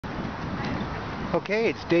Okay,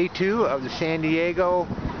 it's day 2 of the San Diego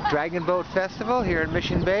Dragon Boat Festival here in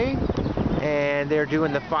Mission Bay, and they're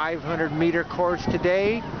doing the 500-meter course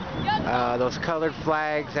today. Those colored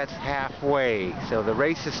flags, that's halfway. So the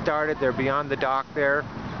race has started. They're beyond the dock there.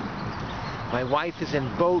 My wife is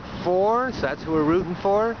in boat 4, so that's who we're rooting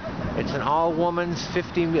for. It's an all-women's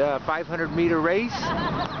 500-meter race,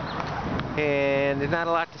 and there's not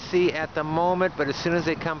a lot to see at the moment, but as soon as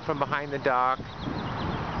they come from behind the dock.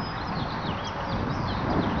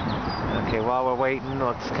 Okay, while we're waiting,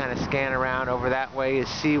 let's kind of scan around. Over that way is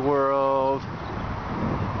SeaWorld.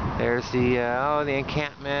 There's the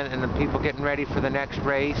encampment and the people getting ready for the next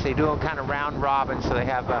race. They do a kind of round robin, so they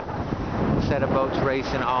have a set of boats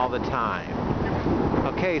racing all the time.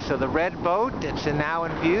 Okay, so the red boat, it's now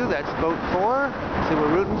in view. That's boat 4. That's who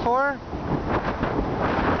we're rooting for.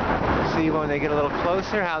 See when they get a little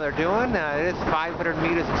closer how they're doing. It is 500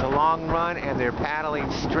 meters. It's a long run, and they're paddling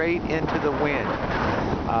straight into the wind.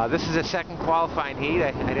 This is a second qualifying heat.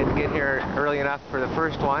 I didn't get here early enough for the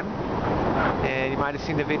first one. And you might have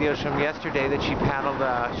seen the videos from yesterday that she paddled.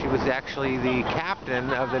 She was actually the captain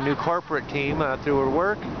of the new corporate team through her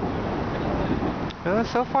work.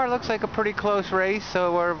 So far it looks like a pretty close race,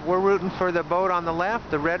 so we're rooting for the boat on the left,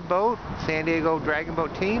 the red boat, San Diego Dragon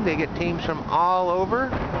Boat team. They get teams from all over.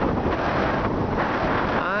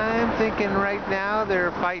 I'm thinking right now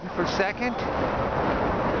they're fighting for second.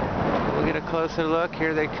 We'll get a closer look.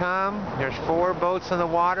 Here they come. There's 4 boats on the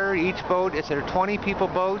water. Each boat, they're 20 people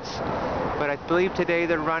boats, but I believe today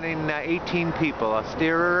they're running 18 people, a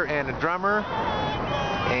steerer and a drummer,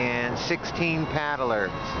 and 16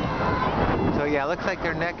 paddlers. So yeah, looks like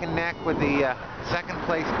they're neck and neck with the second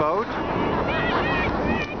place boat.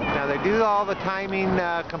 Now they do all the timing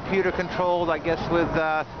computer controlled, I guess, with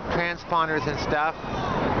transponders and stuff.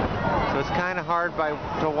 So it's kind of hard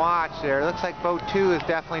to watch there. It looks like boat 2 is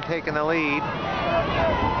definitely taking the lead.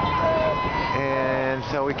 And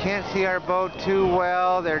so we can't see our boat too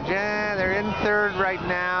well. They're in third right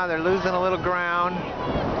now. They're losing a little ground.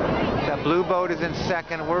 The blue boat is in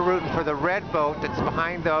second. We're rooting for the red boat that's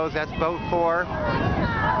behind those. That's boat 4.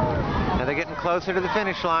 Now they're getting closer to the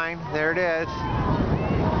finish line. There it is.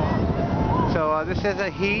 So this is a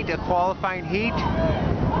heat, a qualifying heat.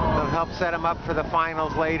 It'll help set them up for the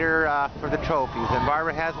finals later for the trophies. And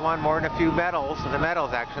Barbara has won more than a few medals,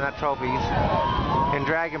 actually, not trophies, in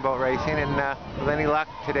dragon boat racing. And with any luck,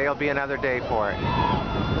 today will be another day for it.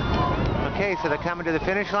 Okay, so they're coming to the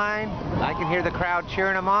finish line. I can hear the crowd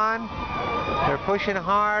cheering them on. They're pushing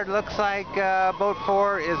hard. Looks like boat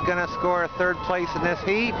 4 is going to score a 3rd place in this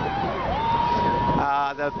heat.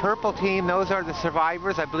 The purple team, those are the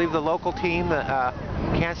survivors. I believe the local team, the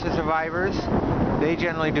cancer survivors, they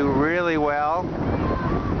generally do really well.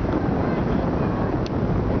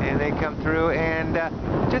 And they come through. And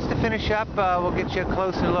just to finish up, we'll get you a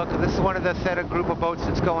closer look. This is one of the group of boats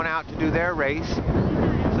that's going out to do their race.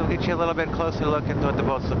 So we'll get you a little bit closer look at what the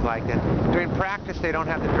boats look like. And during practice, they don't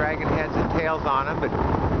have the dragon heads and tails on them, but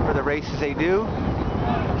for the races they do.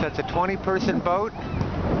 So it's a 20-person boat.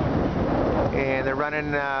 And they're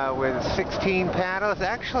running with 16 paddlers.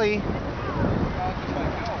 Actually,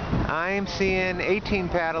 I'm seeing 18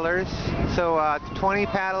 paddlers. So 20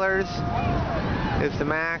 paddlers is the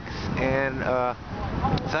max. And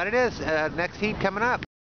so that it is. Next heat coming up.